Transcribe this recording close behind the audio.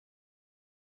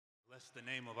Bless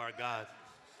the name of our God,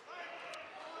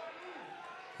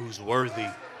 who's worthy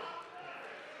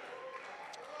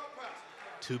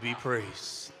to be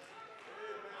praised.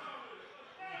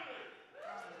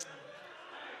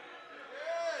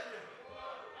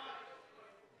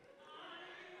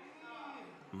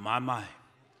 My.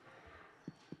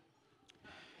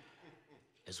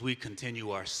 As we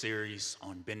continue our series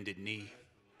on Bended Knee,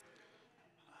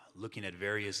 looking at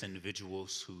various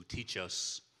individuals who teach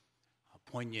us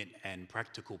poignant and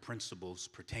practical principles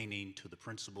pertaining to the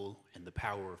principle and the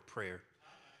power of prayer,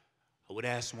 I would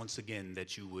ask once again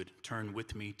that you would turn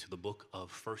with me to the book of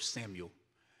 1 Samuel,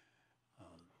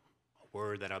 a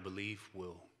word that I believe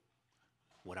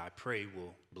what I pray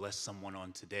will bless someone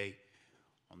on today.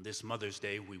 On this Mother's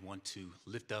Day, we want to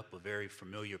lift up a very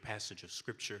familiar passage of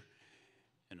Scripture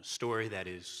and a story that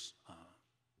is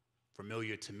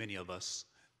familiar to many of us.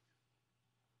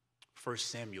 1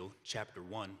 Samuel chapter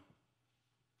 1.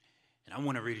 And I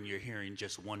want to read in your hearing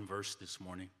just one verse this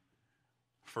morning.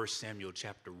 1 Samuel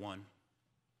chapter 1.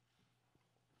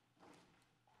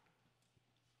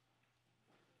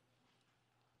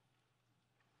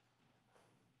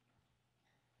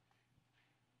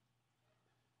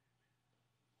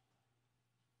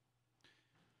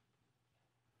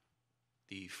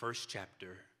 The first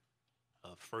chapter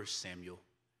of 1 Samuel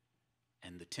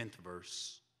and the 10th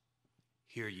verse.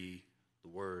 Hear ye the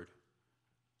word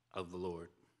of the Lord.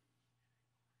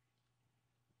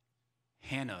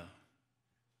 Hannah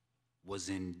was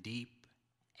in deep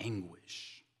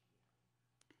anguish,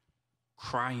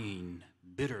 crying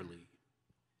bitterly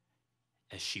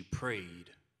as she prayed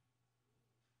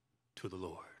to the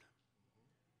Lord.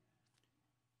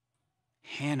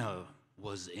 Hannah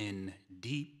was in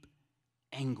deep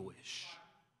anguish,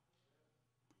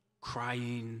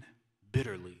 crying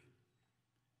bitterly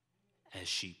as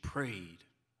she prayed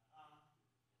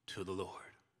to the Lord.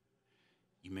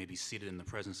 You may be seated in the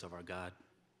presence of our God.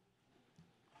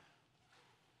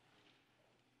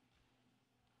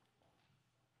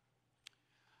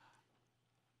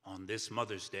 On this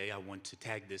Mother's Day, I want to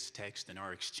tag this text in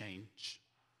our exchange,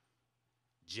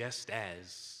 just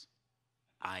as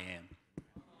I am.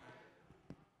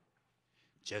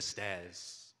 Just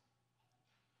as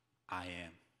I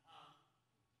am.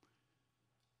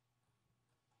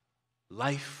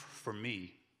 Life for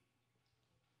me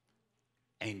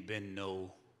ain't been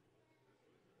no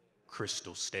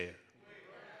crystal stair.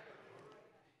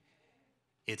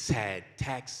 It's had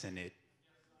tacks in it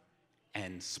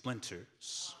and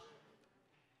splinters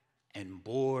and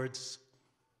boards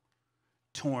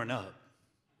torn up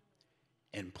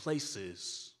and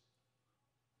places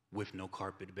with no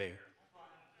carpet bare.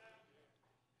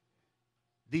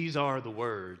 These are the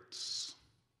words,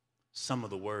 some of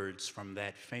the words from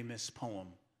that famous poem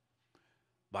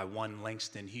by one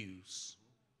Langston Hughes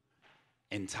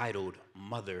entitled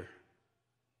Mother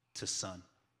to Son.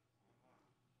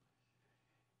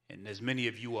 And as many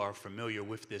of you are familiar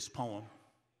with this poem,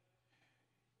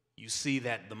 you see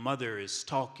that the mother is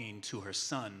talking to her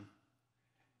son,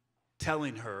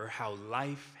 telling her how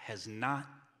life has not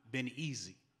been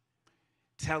easy,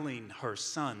 telling her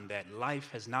son that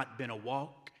life has not been a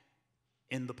walk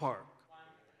in the park,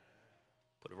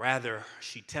 but rather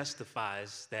she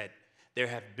testifies that there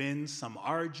have been some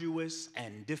arduous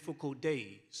and difficult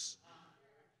days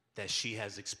that she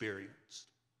has experienced.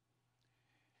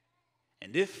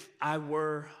 And if I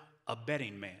were a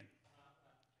betting man,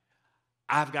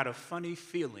 I've got a funny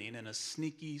feeling and a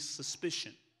sneaky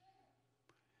suspicion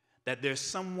that there's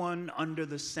someone under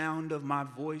the sound of my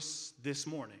voice this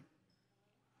morning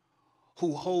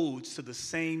who holds to the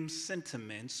same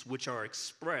sentiments which are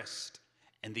expressed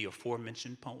in the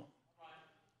aforementioned poem.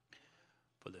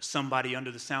 For there's somebody under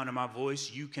the sound of my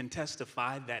voice, you can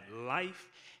testify that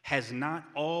life has not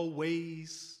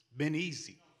always been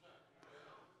easy,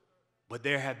 but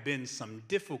there have been some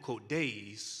difficult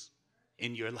days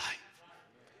in your life.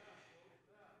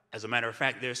 As a matter of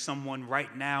fact, there's someone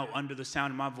right now under the sound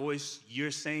of my voice,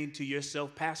 you're saying to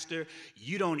yourself, Pastor,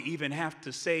 you don't even have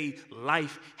to say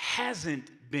life hasn't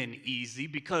been easy,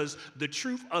 because the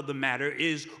truth of the matter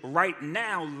is right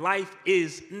now life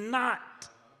is not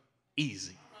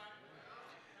easy.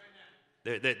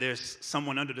 There's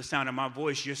someone under the sound of my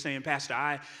voice, you're saying, Pastor,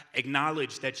 I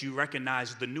acknowledge that you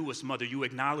recognize the newest mother, you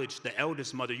acknowledge the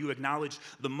eldest mother, you acknowledge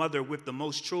the mother with the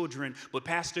most children, but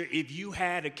Pastor, if you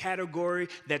had a category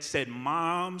that said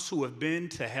moms who have been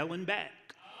to hell and back,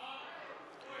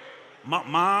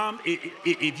 Mom,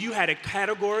 if you had a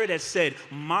category that said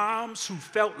moms who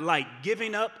felt like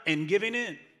giving up and giving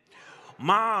in,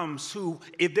 moms who,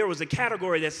 if there was a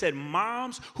category that said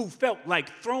moms who felt like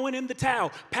throwing in the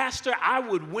towel, Pastor, I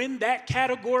would win that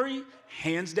category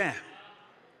hands down.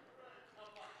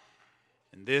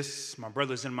 And this, my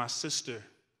brothers and my sister,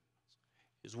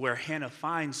 is where Hannah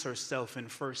finds herself in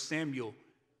 1 Samuel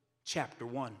chapter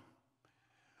 1.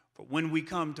 For when we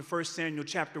come to 1 Samuel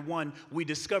chapter 1, we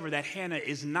discover that Hannah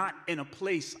is not in a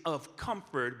place of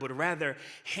comfort, but rather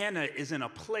Hannah is in a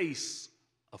place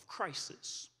of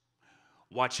crisis.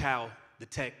 Watch how the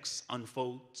text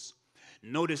unfolds.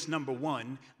 Notice, number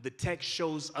one, the text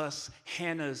shows us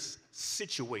Hannah's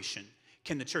situation.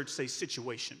 Can the church say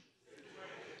situation?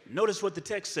 Notice what the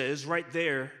text says right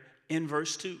there in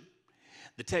verse 2.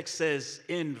 The text says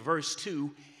in verse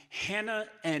 2, Hannah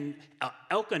and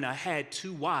Elkanah had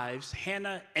two wives,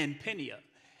 Hannah and Peninnah.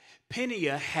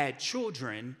 Peninnah had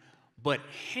children, but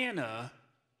Hannah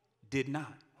did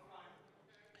not.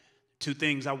 Two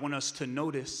things I want us to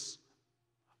notice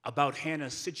about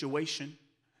Hannah's situation.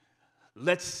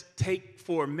 Let's take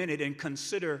for a minute and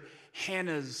consider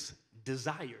Hannah's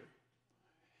desire.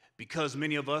 Because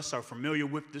many of us are familiar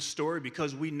with this story,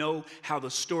 because we know how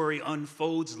the story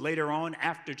unfolds later on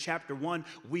after chapter 1,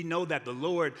 we know that the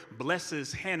Lord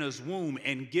blesses Hannah's womb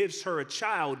and gives her a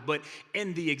child. But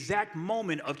in the exact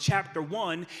moment of chapter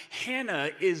 1, Hannah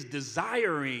is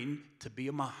desiring to be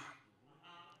a mom.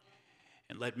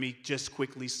 And let me just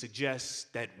quickly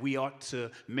suggest that we ought to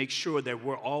make sure that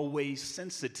we're always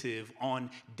sensitive on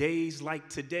days like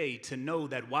today to know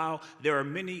that while there are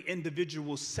many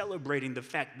individuals celebrating the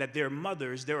fact that they're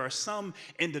mothers, there are some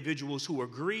individuals who are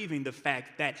grieving the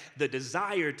fact that the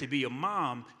desire to be a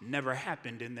mom never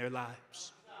happened in their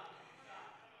lives.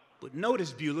 But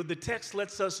notice, Beulah, the text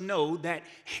lets us know that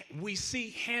we see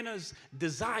Hannah's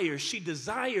desire. She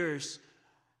desires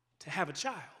to have a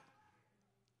child.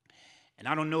 And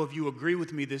I don't know if you agree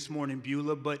with me this morning,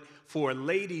 Beulah, but for a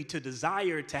lady to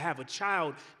desire to have a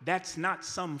child, that's not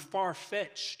some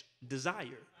far-fetched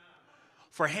desire.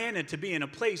 For Hannah to be in a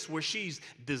place where she's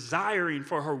desiring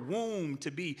for her womb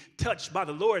to be touched by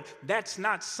the Lord, that's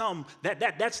not some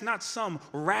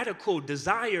radical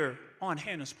desire on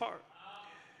Hannah's part.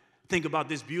 Think about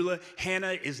this, Beulah.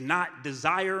 Hannah is not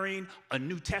desiring a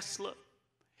new Tesla.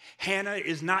 Hannah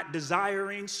is not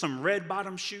desiring some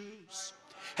red-bottom shoes.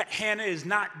 Hannah is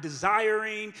not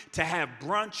desiring to have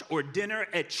brunch or dinner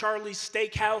at Charlie's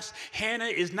Steakhouse. Hannah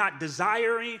is not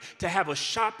desiring to have a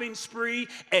shopping spree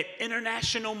at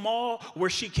International Mall where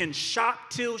she can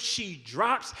shop till she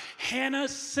drops. Hannah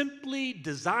simply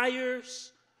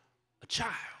desires a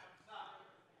child.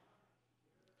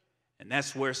 And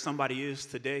that's where somebody is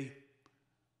today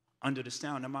under the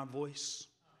sound of my voice.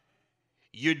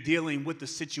 You're dealing with a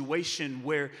situation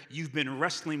where you've been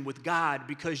wrestling with God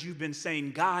because you've been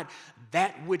saying, God,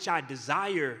 that which I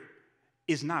desire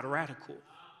is not radical.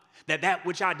 That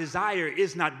which I desire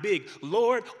is not big.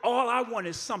 Lord, all I want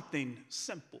is something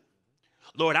simple.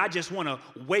 Lord, I just want to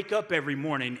wake up every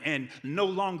morning and no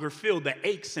longer feel the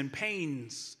aches and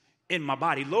pains in my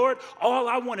body. Lord, all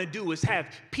I want to do is have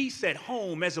peace at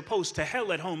home as opposed to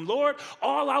hell at home. Lord,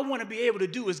 all I want to be able to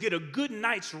do is get a good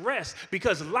night's rest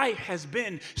because life has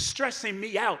been stressing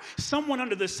me out. Someone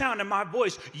under the sound of my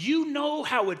voice, you know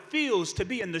how it feels to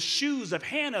be in the shoes of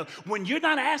Hannah when you're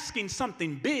not asking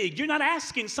something big, you're not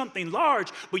asking something large,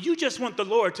 but you just want the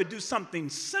Lord to do something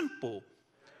simple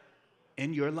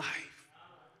in your life.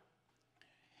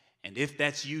 And if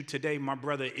that's you today, my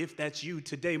brother, if that's you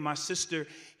today, my sister,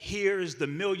 here's the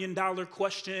million-dollar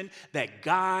question that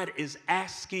God is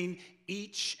asking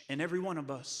each and every one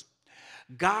of us.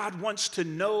 God wants to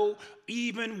know,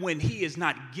 even when he is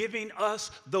not giving us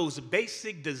those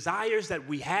basic desires that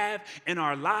we have in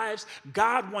our lives,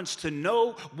 God wants to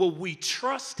know, will we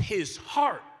trust his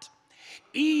heart,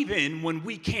 even when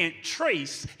we can't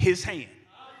trace his hand?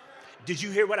 Did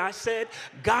you hear what I said?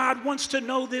 God wants to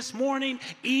know this morning,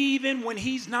 even when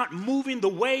he's not moving the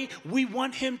way we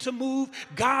want him to move,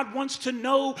 God wants to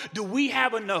know, do we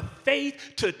have enough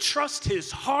faith to trust his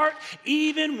heart,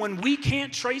 even when we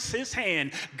can't trace his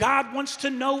hand? God wants to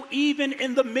know, even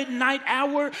in the midnight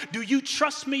hour, do you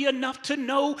trust me enough to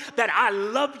know that I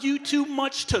love you too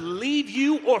much to leave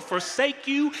you or forsake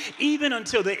you, even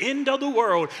until the end of the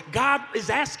world? God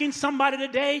is asking somebody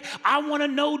today, I want to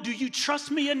know, do you trust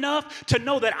me enough enough to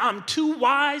know that I'm too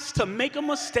wise to make a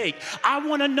mistake. I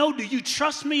want to know, do you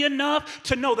trust me enough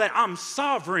to know that I'm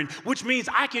sovereign, which means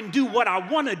I can do what I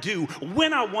want to do,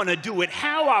 when I want to do it,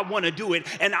 how I want to do it,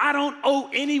 and I don't owe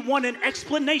anyone an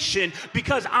explanation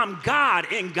because I'm God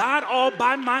and God all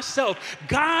by myself.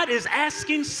 God is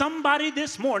asking somebody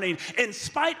this morning, in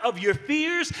spite of your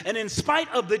fears and in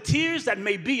spite of the tears that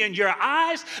may be in your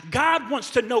eyes, God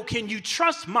wants to know, can you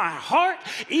trust my heart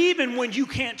even when you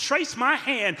can't trace my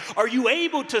hand? Are you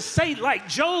able to say like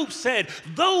Job said,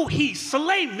 though he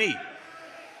slay me,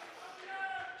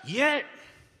 yet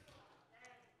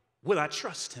will I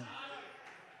trust him?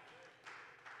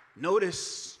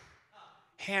 Notice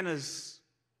Hannah's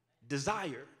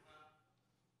desire.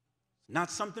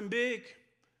 Not something big.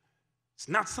 It's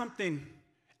not something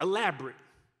elaborate.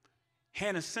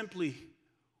 Hannah simply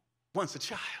wants a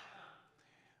child.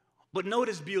 But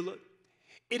notice, Beulah,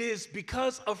 it is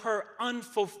because of her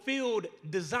unfulfilled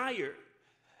desire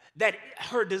that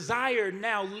her desire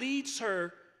now leads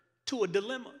her to a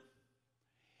dilemma.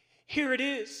 Here it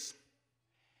is.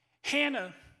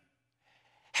 Hannah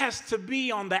has to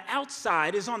be on the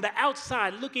outside, is on the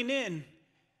outside looking in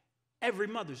every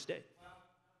Mother's Day.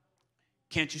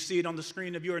 Can't you see it on the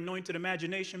screen of your anointed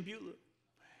imagination, Beulah?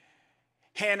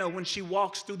 Hannah, when she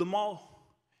walks through the mall,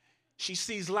 she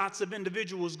sees lots of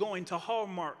individuals going to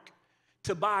Hallmark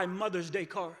to buy Mother's Day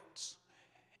cards.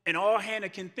 And all Hannah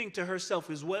can think to herself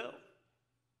is, well,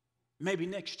 maybe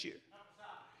next year.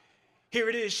 Here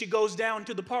it is, she goes down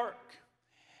to the park.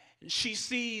 She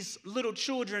sees little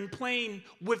children playing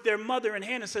with their mother, and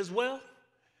Hannah says, well,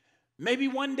 maybe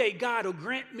one day God will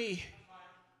grant me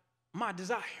my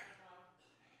desire.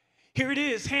 Here it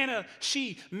is, Hannah,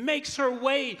 she makes her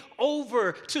way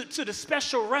over to the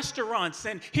special restaurants,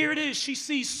 and here it is, she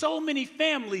sees so many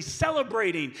families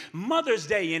celebrating Mother's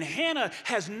Day, and Hannah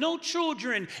has no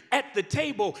children at the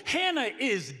table. Hannah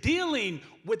is dealing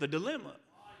with a dilemma.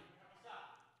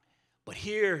 But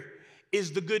here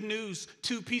is the good news,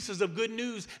 two pieces of good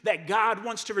news that God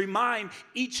wants to remind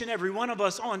each and every one of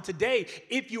us on today.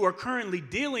 If you are currently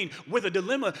dealing with a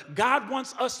dilemma, God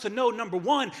wants us to know, number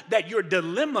one, that your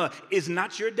dilemma is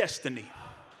not your destiny.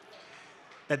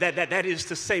 That is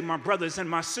to say, my brothers and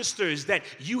my sisters, that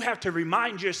you have to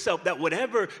remind yourself that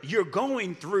whatever you're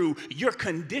going through, your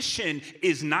condition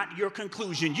is not your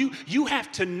conclusion. You have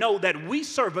to know that we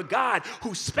serve a God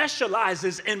who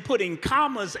specializes in putting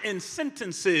commas in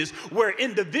sentences where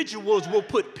individuals will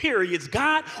put periods.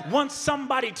 God wants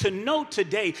somebody to know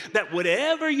today that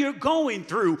whatever you're going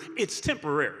through, it's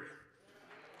temporary.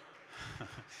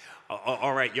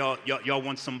 All right, y'all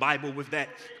want some Bible with that?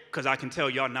 Because I can tell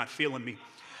y'all not feeling me.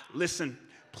 Listen,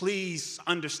 please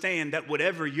understand that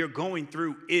whatever you're going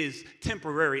through is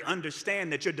temporary.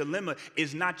 Understand that your dilemma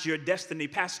is not your destiny.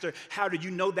 Pastor, how do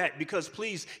you know that? Because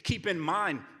please keep in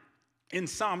mind, in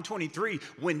Psalm 23,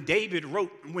 when David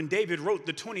wrote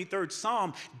the 23rd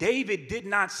Psalm, David did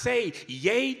not say,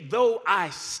 yea, though I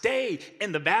stay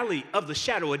in the valley of the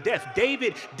shadow of death.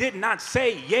 David did not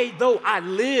say, yea, though I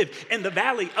live in the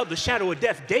valley of the shadow of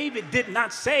death. David did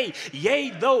not say,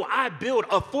 yea, though I build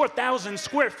a 4,000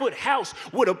 square foot house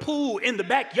with a pool in the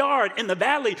backyard in the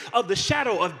valley of the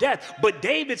shadow of death. But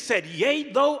David said,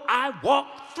 yea, though I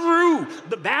walk through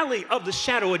the valley of the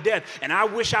shadow of death. And I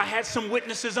wish I had some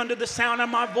witnesses under the sound of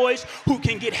my voice who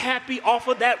can get happy off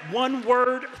of that one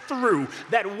word through.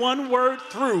 That one word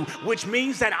through, which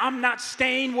means that I'm not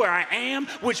staying where I am,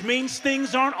 which means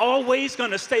things aren't always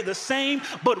going to stay the same,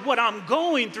 but what I'm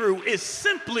going through is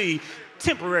simply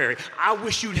temporary. I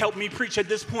wish you'd help me preach at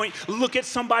this point. Look at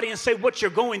somebody and say, what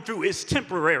you're going through is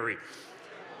temporary.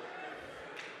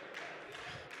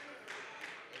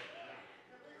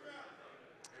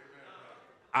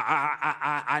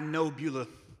 I know, Beulah,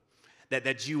 that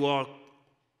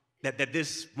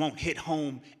this won't hit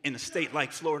home in a state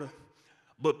like Florida,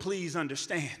 but please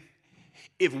understand,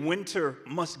 if winter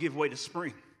must give way to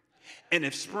spring, and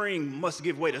if spring must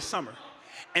give way to summer,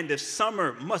 and if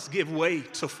summer must give way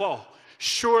to fall,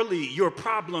 surely your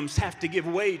problems have to give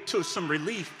way to some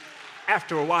relief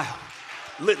after a while.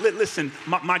 Listen,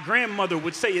 my grandmother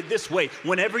would say it this way: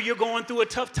 whenever you're going through a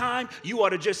tough time, you ought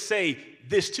to just say,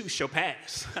 this too shall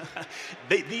pass.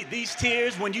 These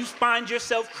tears, when you find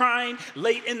yourself crying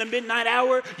late in the midnight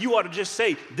hour, you ought to just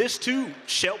say, this too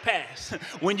shall pass.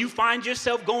 When you find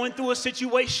yourself going through a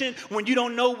situation, when you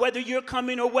don't know whether you're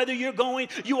coming or whether you're going,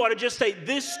 you ought to just say,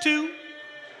 this too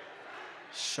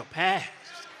shall pass.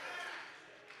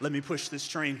 Let me push this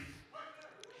train.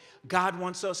 God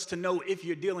wants us to know, if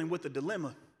you're dealing with a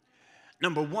dilemma,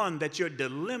 number one, that your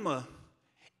dilemma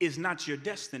is not your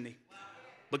destiny.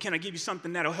 But can I give you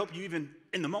something that'll help you even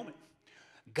in the moment?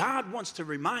 God wants to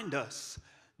remind us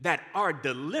that our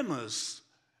dilemmas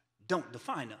don't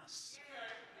define us.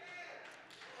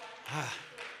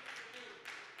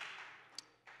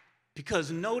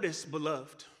 Because notice,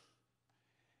 beloved,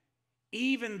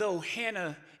 even though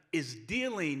Hannah is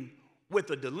dealing with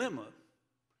a dilemma,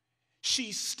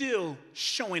 she's still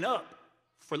showing up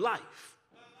for life.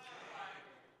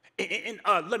 And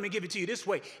let me give it to you this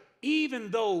way. Even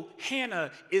though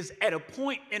Hannah is at a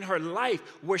point in her life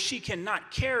where she cannot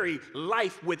carry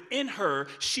life within her,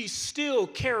 she's still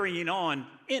carrying on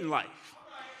in life.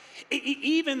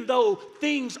 Even though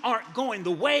things aren't going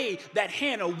the way that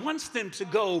Hannah wants them to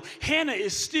go, Hannah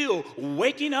is still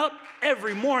waking up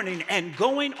every morning and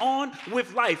going on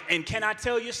with life. And can I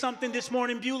tell you something this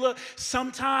morning, Beulah?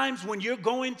 Sometimes when you're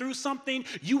going through something,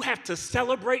 you have to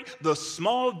celebrate the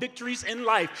small victories in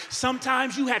life.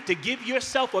 Sometimes you have to give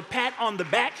yourself a pat on the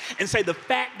back and say, the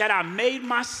fact that I made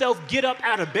myself get up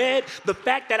out of bed, the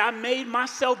fact that I made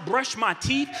myself brush my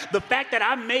teeth, the fact that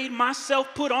I made myself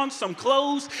put on some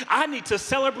clothes, I need to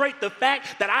celebrate the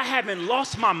fact that I haven't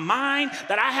lost my mind,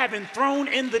 that I haven't thrown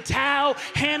in the towel.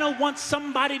 Hannah wants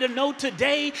somebody to know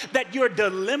today that your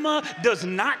dilemma does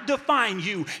not define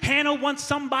you. Hannah wants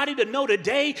somebody to know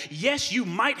today, yes, you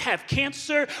might have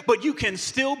cancer, but you can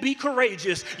still be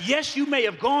courageous. Yes, you may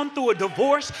have gone through a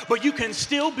divorce, but you can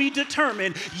still be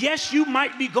determined. Yes, you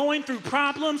might be going through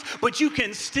problems, but you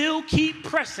can still keep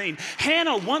pressing.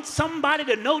 Hannah wants somebody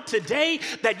to know today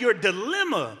that your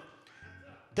dilemma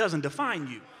doesn't define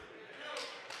you.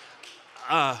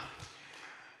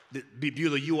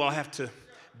 Beulah, you all have to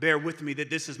bear with me that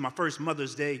this is my first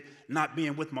Mother's Day not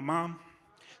being with my mom.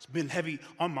 It's been heavy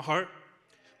on my heart.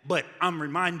 But I'm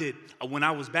reminded of when I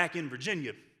was back in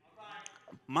Virginia.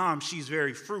 Mom, she's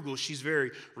very frugal. She's very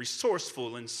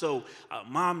resourceful. And so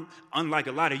Mom, unlike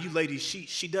a lot of you ladies,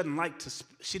 she doesn't like to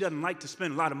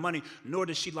spend a lot of money, nor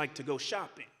does she like to go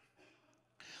shopping.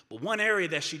 But one area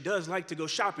that she does like to go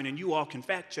shopping, and you all can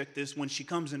fact check this when she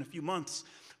comes in a few months,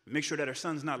 make sure that her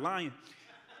son's not lying.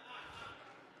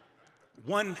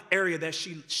 One area that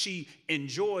she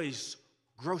enjoys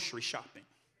grocery shopping.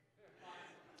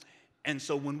 And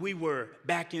so when we were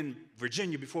back in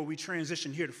Virginia before we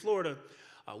transitioned here to Florida,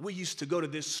 we used to go to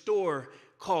this store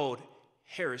called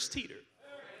Harris Teeter.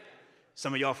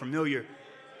 Some of y'all familiar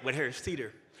with Harris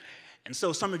Teeter. And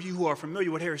so some of you who are familiar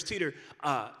with Harris Teeter,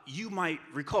 you might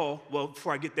recall, well,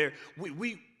 before I get there,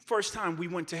 we first time we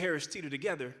went to Harris Teeter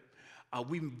together,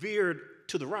 we veered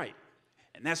to the right.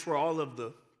 And that's where all of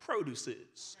the produce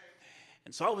is.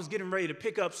 And so I was getting ready to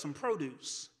pick up some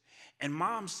produce. And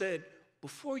Mom said,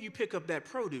 before you pick up that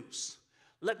produce,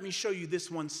 let me show you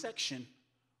this one section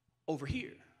over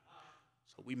here.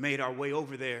 So we made our way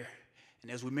over there.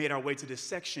 And as we made our way to this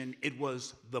section, it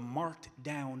was the marked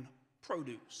down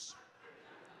produce.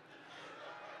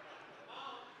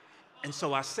 And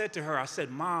so I said to her, I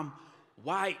said, Mom,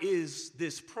 why is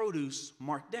this produce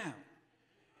marked down?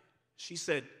 She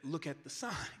said, look at the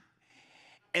sign.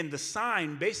 And the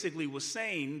sign basically was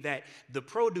saying that the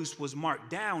produce was marked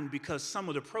down because some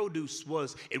of the produce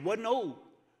it wasn't old,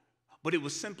 but it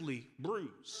was simply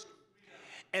bruised.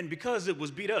 And because it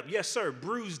was beat up, yes, sir,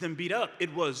 bruised and beat up,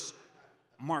 it was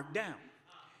marked down.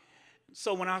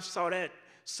 So when I saw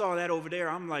that over there,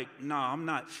 I'm like, nah, I'm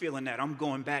not feeling that. I'm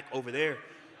going back over there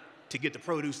to get the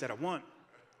produce that I want.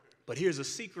 But here's a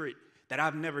secret that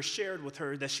I've never shared with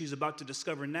her that she's about to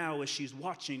discover now as she's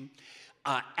watching.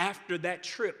 After that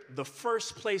trip, the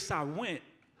first place I went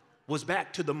was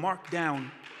back to the marked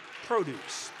down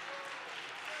produce.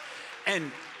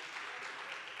 And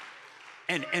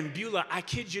Beulah, I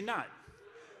kid you not,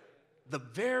 the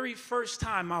very first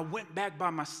time I went back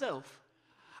by myself,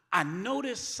 I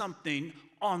noticed something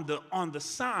on the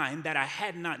sign that I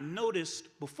had not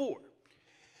noticed before.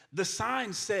 The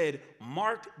sign said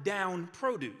marked down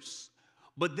produce,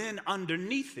 but then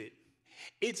underneath it,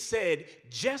 it said,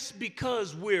 just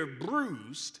because we're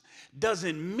bruised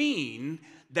doesn't mean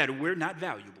that we're not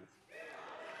valuable.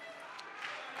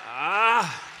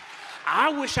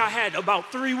 I wish I had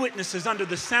about 3 witnesses under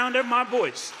the sound of my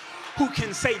voice who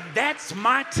can say that's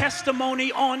my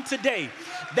testimony on today,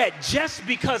 that just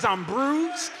because I'm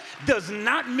bruised does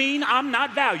not mean I'm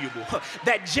not valuable.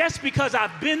 That just because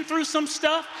I've been through some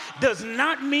stuff does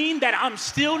not mean that I'm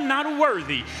still not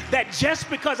worthy. That just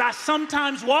because I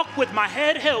sometimes walk with my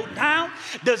head held down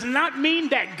does not mean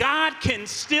that God can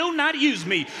still not use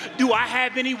me. Do I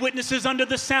have any witnesses under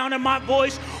the sound of my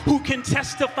voice who can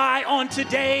testify on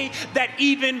today that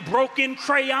even broken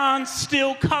crayons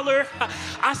still color?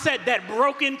 I said that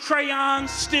broken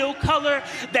crayons still color,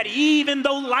 that even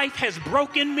though life has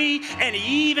broken me and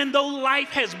even even though life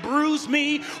has bruised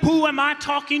me, who am I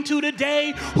talking to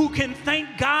today who can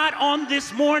thank God on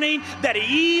this morning that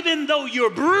even though you're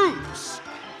bruised,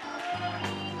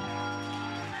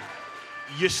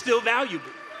 you're still valuable?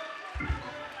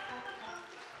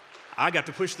 I got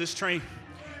to push this train.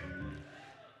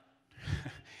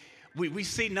 We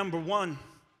see, number one,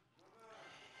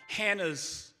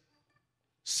 Hannah's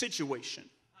situation.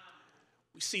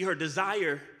 We see her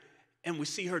desire and we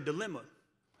see her dilemma.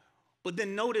 But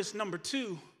then notice, number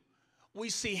two,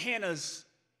 we see Hannah's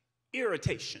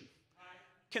irritation.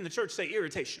 Can the church say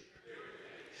irritation?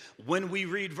 When we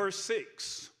read verse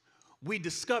 6, we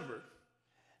discover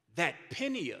that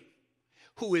Peninnah,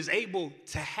 who is able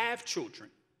to have children,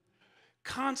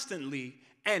 constantly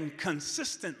and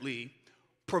consistently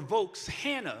provokes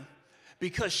Hannah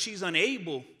because she's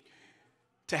unable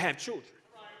to have children.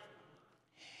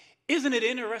 Isn't it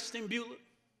interesting, Beulah,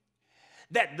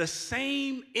 that the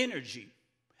same energy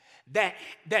that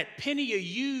Peninnah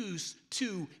used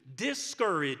to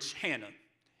discourage Hannah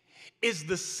is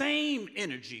the same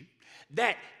energy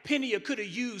that Peninnah could have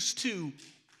used to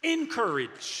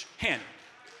encourage Hannah?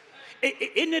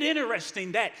 Isn't it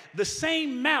interesting that the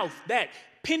same mouth that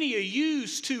Peninnah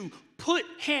used to put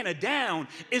Hannah down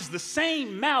is the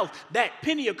same mouth that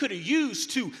Peninnah could have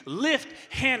used to lift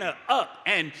Hannah up?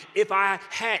 And if I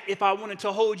wanted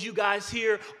to hold you guys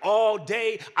here all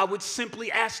day, I would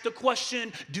simply ask the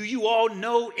question, do you all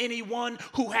know anyone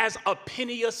who has a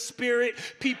Peninnah spirit?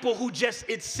 People who just,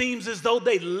 it seems as though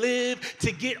they live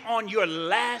to get on your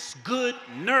last good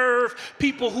nerve.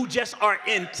 People who just are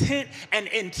intent and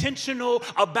intentional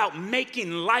about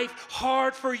making life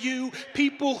hard for you.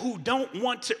 People who don't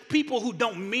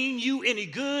mean you any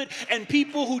good, and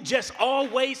people who just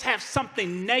always have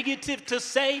something negative to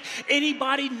say.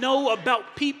 Anybody know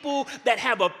about people that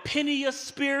have a Peninnah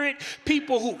spirit?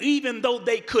 People who, even though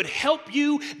they could help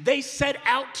you, they set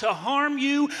out to harm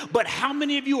you. But how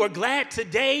many of you are glad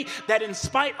today that in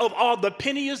spite of all the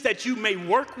Peninnahs that you may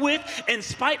work with, in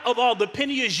spite of all the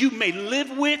Peninnahs you may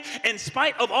live with, in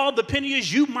spite of all the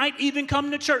Peninnahs you might even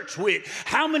come to church with,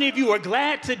 how many of you are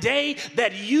glad today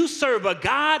that you serve a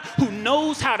God who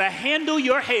knows how to handle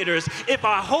your haters? If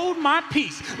I hold my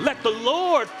peace, let the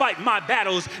Lord fight my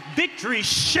battles. Victory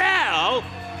shall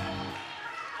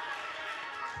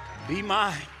be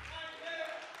mine.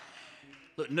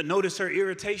 Look, notice her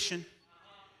irritation.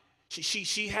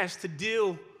 She has to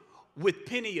deal with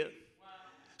Peninnah,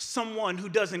 someone who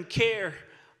doesn't care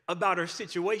about her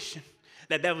situation.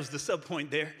 That was the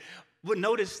subpoint there. But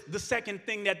notice the second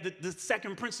thing that the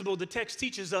second principle the text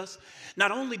teaches us.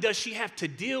 Not only does she have to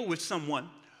deal with someone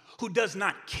who does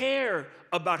not care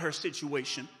about her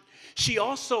situation, she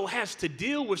also has to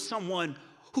deal with someone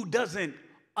who doesn't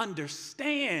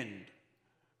understand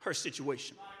her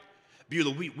situation.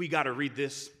 Beulah, we got to read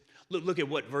this. Look at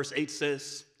what verse 8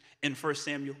 says in 1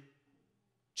 Samuel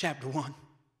chapter 1.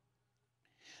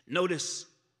 Notice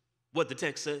what the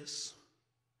text says.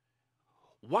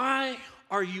 Why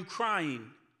are you crying,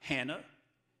 Hannah?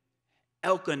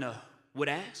 Elkanah would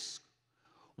ask.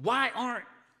 Why aren't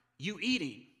you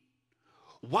eating?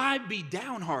 Why be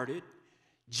downhearted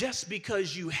just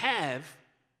because you have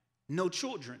no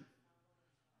children?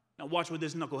 Now watch what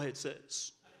this knucklehead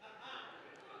says.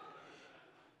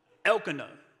 Elkanah,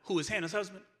 who is Hannah's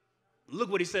husband, look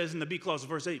what he says in the B clause of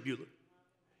verse 8, Beulah.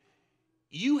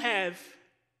 You have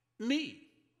me.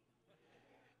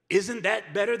 Isn't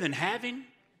that better than having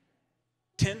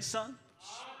 10 sons?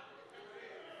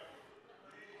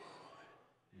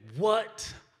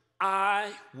 What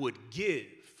I would give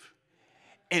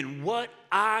and what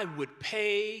I would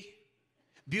pay,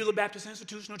 Beulah Baptist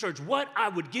Institutional Church, what I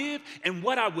would give and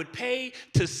what I would pay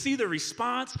to see the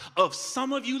response of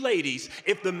some of you ladies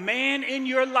if the man in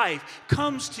your life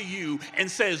comes to you and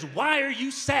says, why are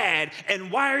you sad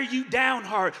and why are you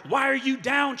downhearted? Why are you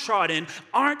downtrodden?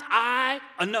 Aren't I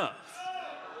enough?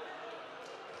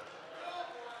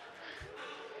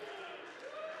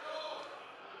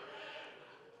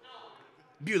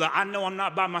 Beulah, I know I'm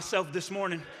not by myself this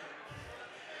morning.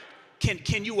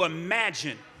 Can you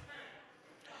imagine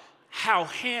how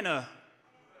Hannah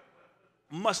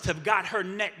must have got her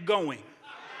neck going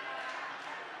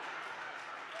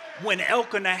when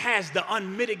Elkanah has the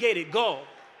unmitigated gall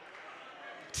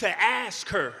to ask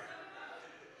her,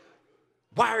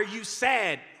 why are you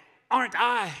sad? Aren't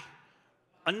I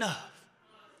enough?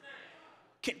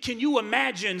 Can you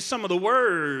imagine some of the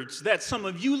words that some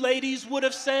of you ladies would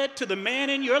have said to the man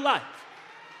in your life?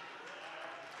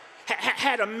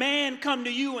 Had a man come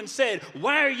to you and said,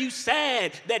 why are you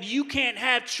sad that you can't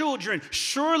have children?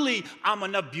 Surely I'm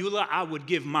enough, Beulah. I would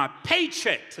give my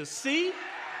paycheck to see.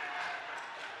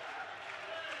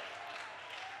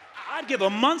 I'd give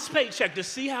a month's paycheck to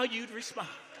see how you'd respond.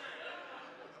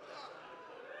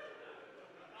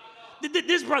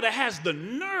 This brother has the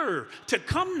nerve to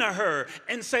come to her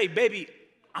and say, baby,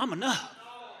 I'm enough.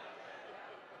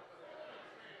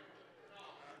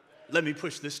 Let me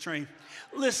push this train.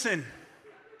 Listen,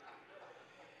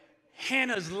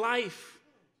 Hannah's life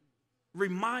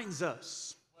reminds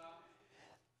us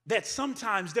that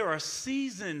sometimes there are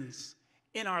seasons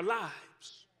in our lives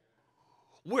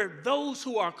where those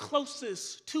who are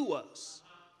closest to us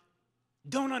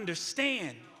don't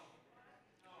understand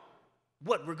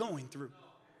what we're going through.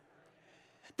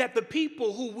 That the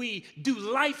people who we do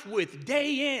life with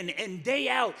day in and day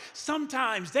out,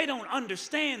 sometimes they don't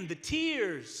understand the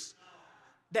tears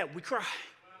that we cry.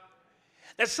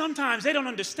 That sometimes they don't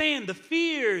understand the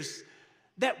fears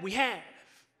that we have.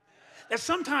 That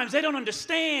sometimes they don't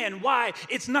understand why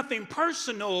it's nothing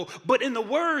personal, but in the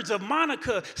words of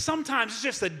Monica, sometimes it's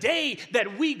just a day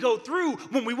that we go through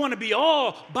when we want to be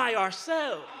all by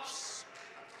ourselves.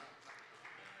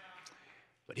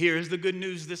 But here's the good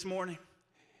news this morning,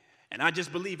 and I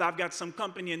just believe I've got some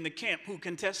company in the camp who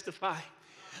can testify.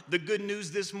 The good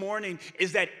news this morning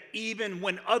is that even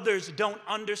when others don't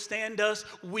understand us,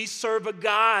 we serve a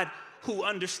God who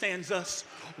understands us.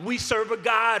 We serve a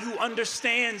God who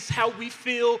understands how we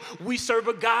feel. We serve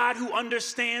a God who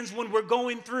understands when we're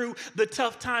going through the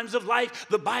tough times of life.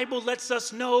 The Bible lets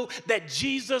us know that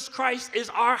Jesus Christ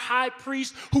is our high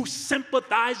priest who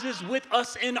sympathizes with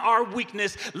us in our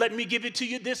weakness. Let me give it to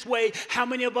you this way. How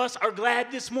many of us are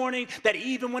glad this morning that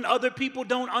even when other people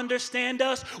don't understand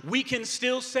us, we can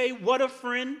still say, what a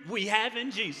friend we have in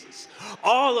Jesus.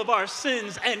 All of our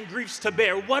sins and griefs to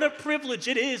bear. What a privilege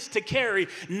it is to carry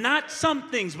not some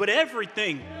things, but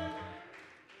everything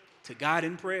to God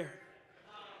in prayer.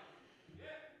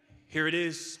 Here it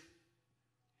is.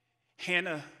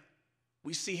 Hannah,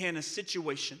 we see Hannah's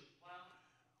situation.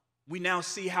 We now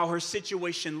see how her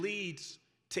situation leads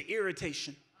to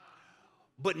irritation.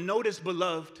 But notice,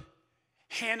 beloved,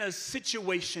 Hannah's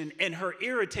situation and her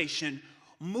irritation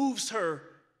moves her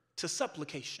to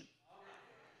supplication.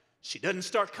 She doesn't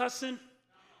start cussing.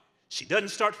 She doesn't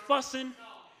start fussing.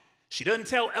 She doesn't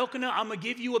tell Elkanah, I'm going to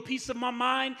give you a piece of my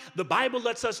mind. The Bible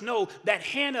lets us know that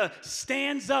Hannah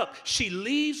stands up. She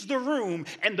leaves the room,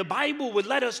 and the Bible would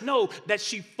let us know that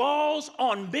she falls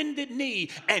on bended knee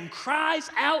and cries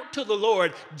out to the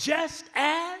Lord, just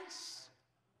as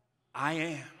I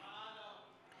am.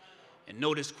 And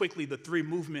notice quickly the three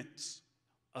movements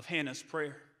of Hannah's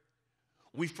prayer.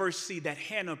 We first see that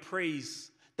Hannah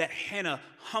prays, that Hannah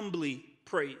humbly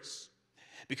prays.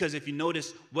 Because if you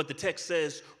notice what the text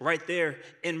says right there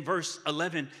in verse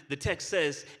 11, the text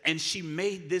says, and she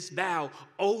made this vow,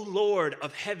 O Lord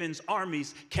of heaven's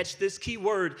armies, catch this key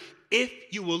word, if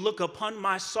you will look upon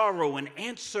my sorrow and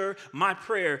answer my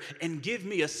prayer and give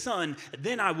me a son,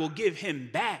 then I will give him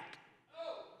back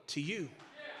to you.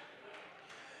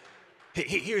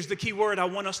 Here's the key word I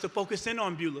want us to focus in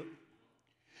on, Beulah.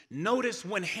 Notice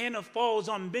when Hannah falls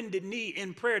on bended knee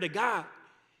in prayer to God,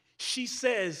 she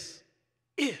says,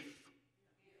 if.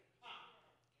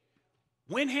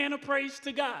 When Hannah prays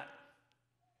to God,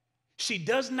 she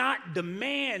does not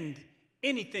demand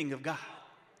anything of God.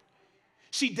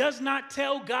 She does not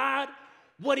tell God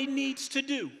what he needs to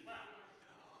do.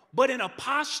 But in a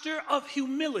posture of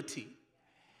humility,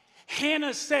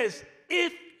 Hannah says,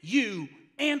 if you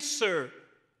answer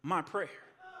my prayer.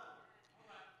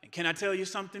 And can I tell you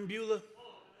something, Beulah?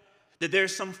 That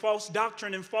there's some false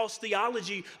doctrine and false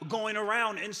theology going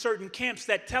around in certain camps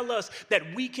that tell us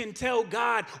that we can tell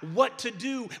God what to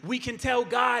do. We can tell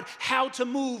God how to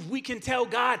move. We can tell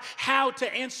God how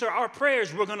to answer our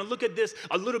prayers. We're going to look at this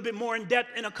a little bit more in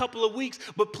depth in a couple of weeks.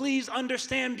 But please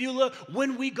understand, Beulah,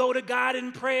 when we go to God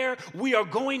in prayer, we are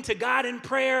going to God in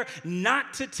prayer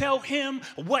not to tell him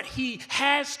what he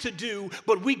has to do,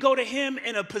 but we go to him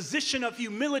in a position of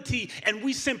humility and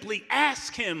we simply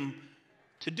ask him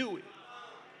to do it.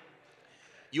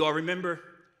 You all remember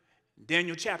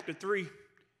Daniel chapter 3,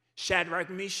 Shadrach,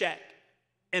 Meshach,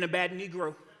 and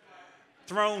Abednego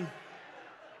thrown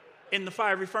in the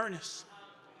fiery furnace.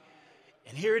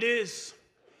 And here it is.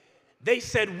 They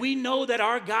said, we know that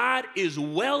our God is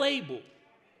well able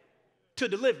to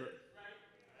deliver.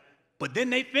 But then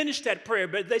they finished that prayer,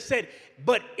 but they said,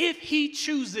 but if he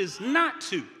chooses not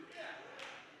to,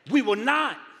 we will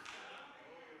not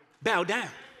bow down.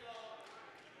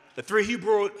 The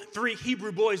three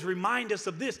Hebrew boys remind us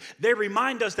of this. They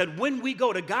remind us that when we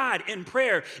go to God in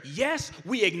prayer, yes,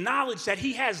 we acknowledge that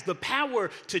he has the power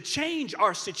to change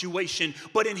our situation,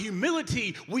 but in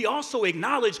humility, we also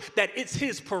acknowledge that it's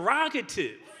his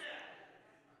prerogative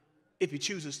if he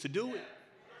chooses to do it.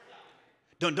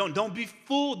 Don't be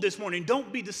fooled this morning.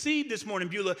 Don't be deceived this morning,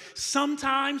 Beulah.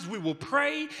 Sometimes we will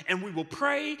pray and we will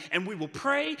pray and we will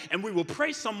pray and we will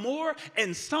pray some more,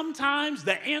 and sometimes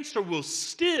the answer will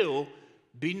still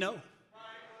be no.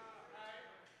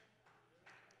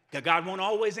 God won't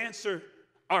always answer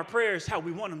our prayers how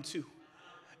we want him to.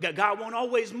 God won't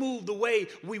always move the way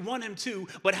we want him to,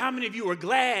 but how many of you are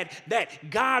glad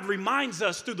that God reminds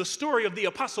us through the story of the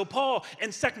Apostle Paul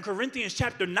in 2 Corinthians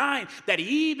chapter 9 that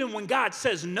even when God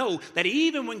says no, that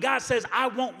even when God says, I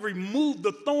won't remove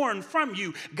the thorn from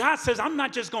you, God says, I'm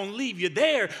not just going to leave you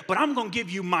there, but I'm going to give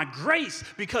you my grace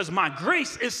because my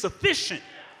grace is sufficient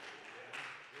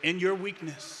in your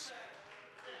weakness.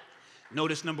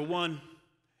 Notice number one,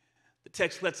 the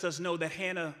text lets us know that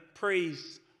Hannah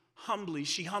prays humbly.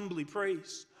 She humbly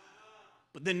prays.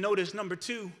 But then notice number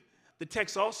two, the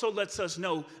text also lets us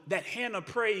know that Hannah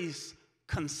prays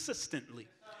consistently.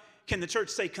 Can the church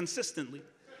say consistently?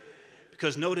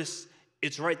 Because notice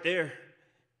it's right there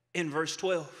in verse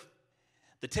 12.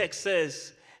 The text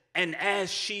says, and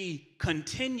as she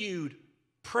continued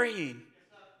praying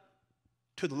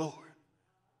to the Lord.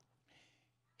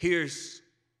 Here's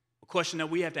a question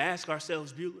that we have to ask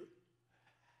ourselves, Beulah.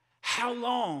 How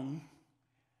long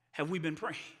have we been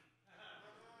praying?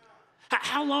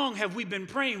 How long have we been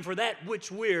praying for that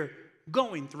which we're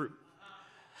going through?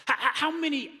 How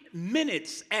many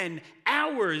minutes and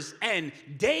hours and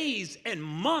days and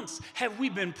months have we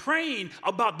been praying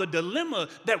about the dilemma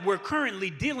that we're currently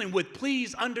dealing with?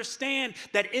 Please understand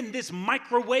that in this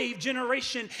microwave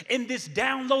generation, in this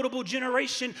downloadable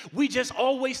generation, we just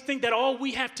always think that all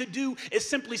we have to do is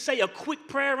simply say a quick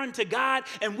prayer unto God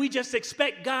and we just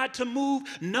expect God to move.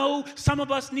 No, some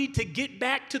of us need to get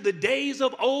back to the days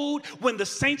of old when the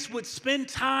saints would spend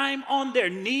time on their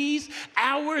knees,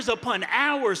 hours upon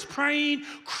hours praying,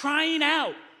 crying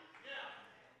out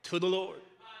to the Lord.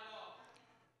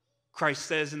 Christ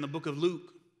says in the book of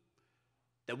Luke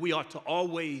that we ought to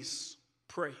always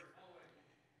pray.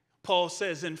 Paul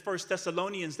says in 1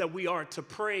 Thessalonians that we are to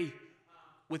pray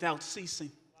without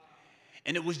ceasing.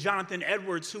 And it was Jonathan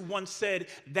Edwards who once said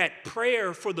that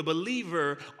prayer for the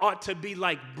believer ought to be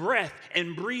like breath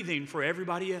and breathing for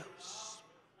everybody else.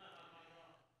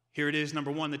 Here it is,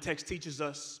 number one, the text teaches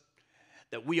us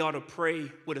that we ought to pray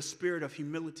with a spirit of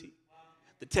humility.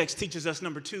 The text teaches us,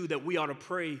 number two, that we ought to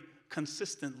pray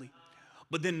consistently.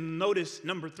 But then notice,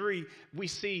 number three, we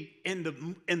see in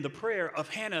the prayer of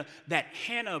Hannah that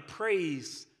Hannah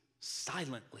prays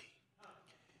silently.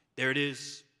 There it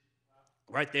is,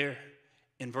 right there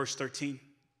in verse 13.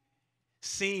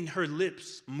 Seeing her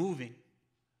lips moving,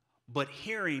 but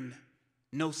hearing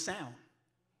no sound,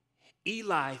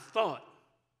 Eli thought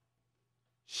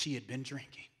she had been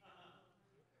drinking.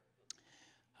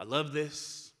 I love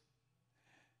this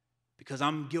because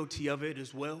I'm guilty of it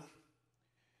as well.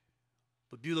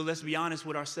 But Beulah, let's be honest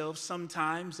with ourselves.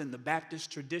 Sometimes in the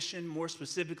Baptist tradition, more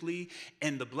specifically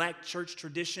in the black church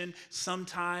tradition,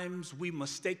 sometimes we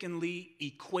mistakenly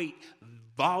equate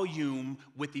volume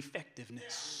with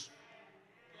effectiveness.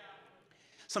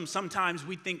 Sometimes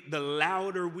we think the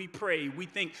louder we pray, we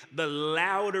think the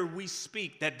louder we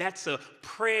speak, that's a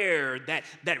prayer that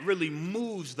really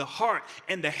moves the heart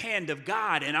and the hand of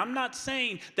God. And I'm not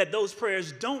saying that those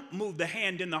prayers don't move the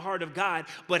hand and the heart of God,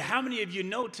 but how many of you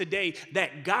know today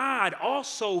that God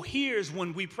also hears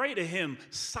when we pray to him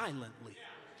silently?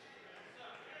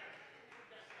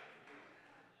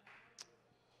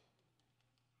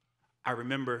 I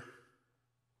remember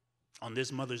on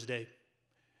this Mother's Day,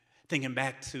 thinking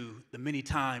back to the many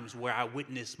times where I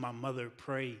witnessed my mother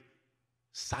pray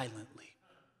silently.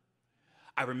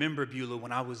 I remember, Beulah,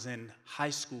 when I was in high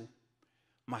school,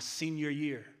 my senior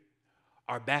year,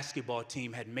 our basketball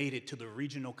team had made it to the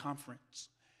regional conference.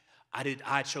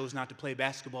 I chose not to play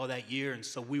basketball that year, and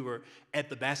so we were at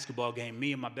the basketball game,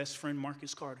 me and my best friend,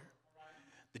 Marcus Carter.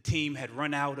 The team had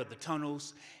run out of the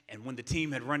tunnels, and when the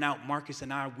team had run out, Marcus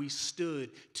and we stood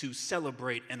to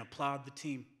celebrate and applaud the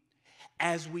team.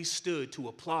 As we stood to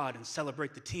applaud and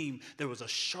celebrate the team, there was a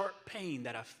sharp pain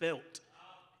that I felt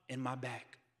in my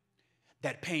back.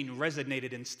 That pain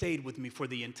resonated and stayed with me for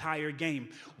the entire game.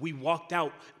 We walked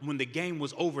out when the game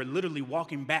was over, literally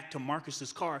walking back to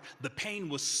Marcus's car. The pain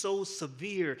was so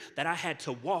severe that I had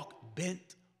to walk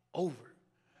bent over.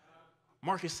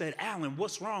 Marcus said, Alan,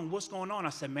 what's wrong? What's going on? I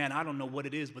said, man, I don't know what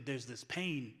it is, but there's this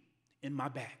pain in my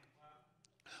back.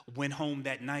 Went home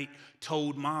that night,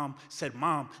 told mom, said,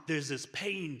 Mom, there's this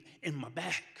pain in my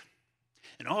back.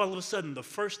 And all of a sudden, the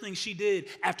first thing she did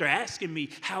after asking me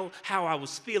how I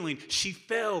was feeling, she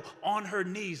fell on her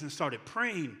knees and started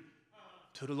praying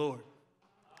to the Lord.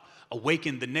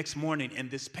 awakened the next morning, and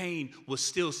this pain was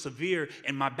still severe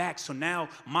in my back. So now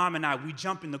Mom and I, we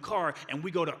jump in the car and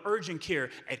we go to urgent care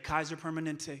at Kaiser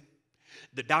Permanente.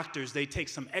 The doctors, they take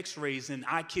some x-rays, and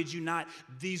I kid you not,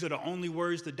 these are the only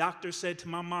words the doctor said to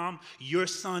my mom: "Your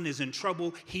son is in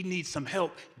trouble. He needs some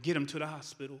help. Get him to the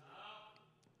hospital."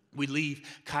 We leave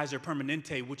Kaiser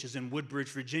Permanente, which is in Woodbridge,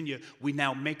 Virginia. We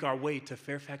now make our way to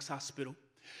Fairfax Hospital.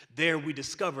 There we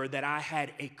discover that I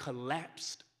had a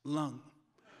collapsed lung.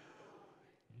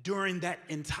 During that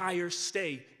entire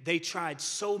stay, they tried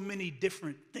so many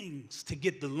different things to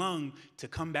get the lung to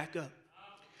come back up.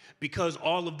 Because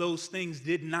all of those things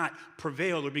did not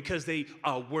prevail, or because they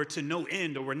were to no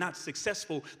end or were not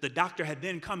successful, the doctor had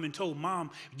then come and told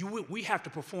Mom, we have to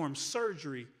perform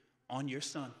surgery on your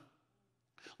son.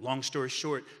 Long story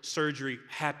short, surgery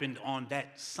happened on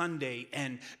that Sunday,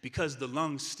 and because the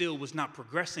lung still was not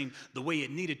progressing the way it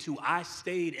needed to, I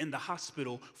stayed in the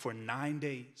hospital for 9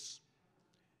 days.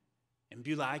 And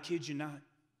Beulah, I kid you not,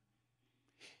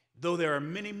 though there are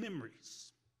many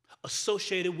memories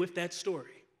associated with that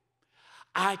story,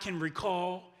 I can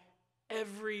recall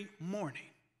every morning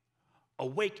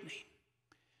awakening,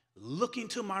 looking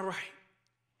to my right,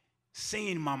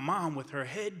 seeing my mom with her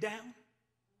head down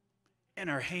and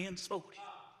her hands folded,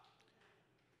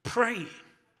 praying,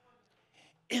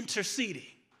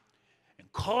 interceding, and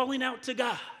calling out to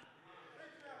God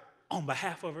on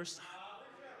behalf of her son.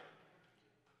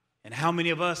 And how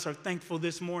many of us are thankful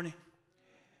this morning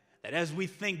that as we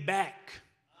think back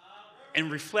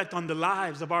and reflect on the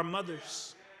lives of our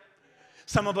mothers,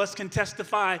 some of us can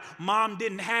testify Mom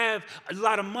didn't have a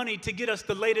lot of money to get us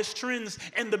the latest trends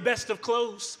and the best of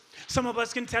clothes. Some of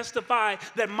us can testify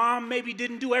that Mom maybe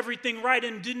didn't do everything right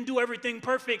and didn't do everything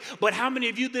perfect. But how many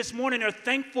of you this morning are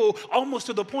thankful, almost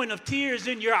to the point of tears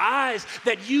in your eyes,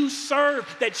 that you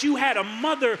served, that you had a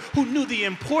mother who knew the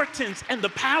importance and the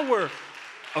power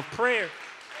of prayer?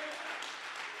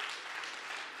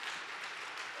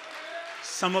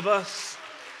 Some of us,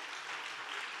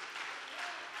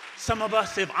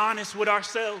 if honest with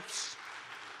ourselves,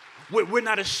 we're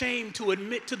not ashamed to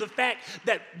admit to the fact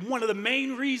that one of the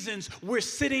main reasons we're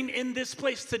sitting in this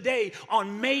place today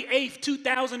on May 8th,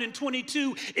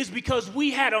 2022 is because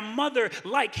we had a mother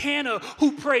like Hannah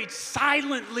who prayed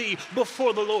silently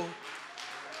before the Lord.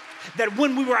 That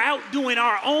when we were out doing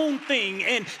our own thing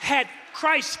and had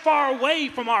Christ far away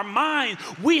from our mind,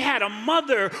 we had a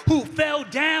mother who fell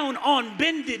down on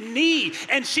bended knee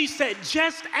and she said,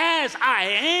 "Just as I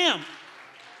am."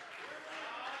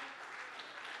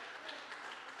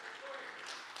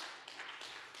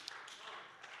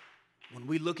 When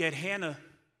we look at Hannah,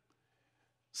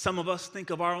 some of us think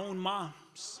of our own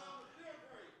moms.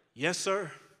 Yes, sir.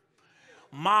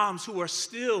 Moms who are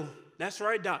still, that's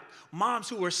right, Doc, moms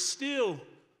who are still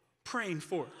praying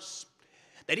for us.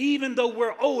 That even though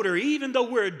we're older, even though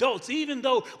we're adults, even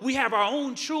though we have our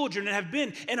own children and have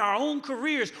been in our own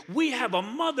careers, we have a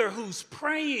mother who's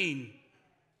praying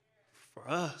for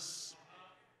us.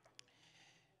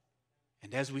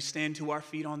 And as we stand to our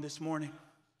feet on this morning,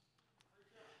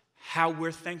 how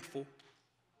we're thankful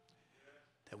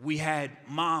that we have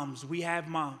moms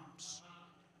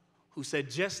who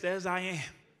said, "Just as I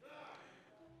am,"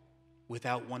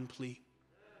 without one plea.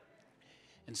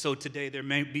 And so today there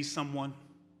might be someone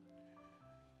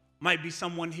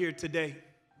here today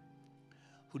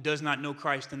who does not know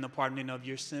Christ and the pardoning of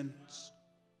your sins.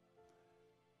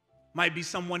 Might be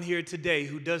someone here today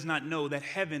who does not know that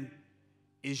heaven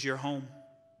is your home.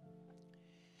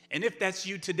 And if that's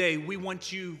you today, we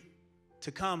want you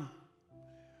to come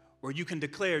where you can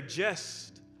declare,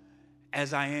 "Just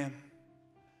as I am."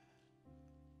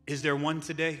 Is there one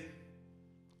today?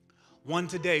 One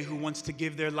today who wants to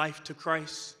give their life to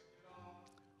Christ?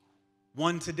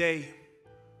 One today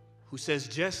who says,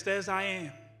 "Just as I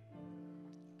am,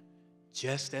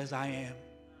 just as I am."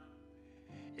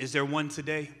 Is there one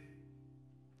today?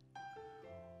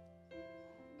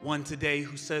 One today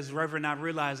who says, "Reverend, I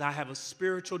realize I have a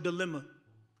spiritual dilemma.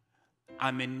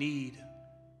 I'm in need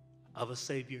of a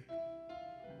Savior."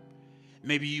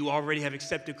 Maybe you already have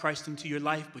accepted Christ into your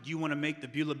life, but you want to make the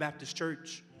Beulah Baptist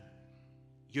Church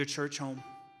your church home.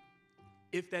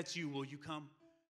 If that's you, will you come?